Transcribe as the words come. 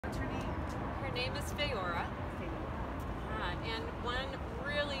Her name is Faora. And one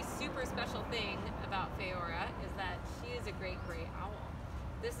really super special thing about Faora is that she is a great gray owl.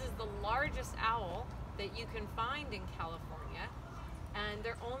 This is the largest owl that you can find in California, and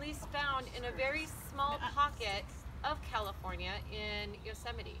they're only found in a very small pocket of California in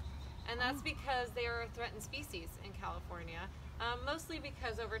Yosemite. And that's because they are a threatened species in California, mostly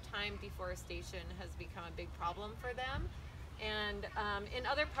because over time deforestation has become a big problem for them. And in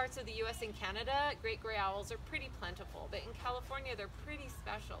other parts of the US and Canada, great gray owls are pretty plentiful, but in California they're pretty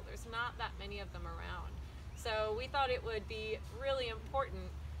special. There's not that many of them around. So we thought it would be really important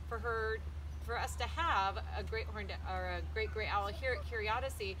for us to have a great gray owl here at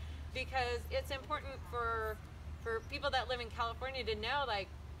CuriOdyssey, because it's important for people that live in California to know, like,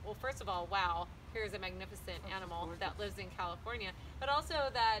 well, first of all, wow, here's a magnificent animal that lives in California, but also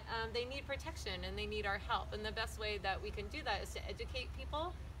that they need protection and they need our help. And the best way that we can do that is to educate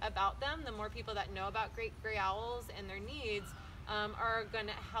people about them. The more people that know about great gray owls and their needs are going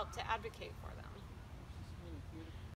to help to advocate for them.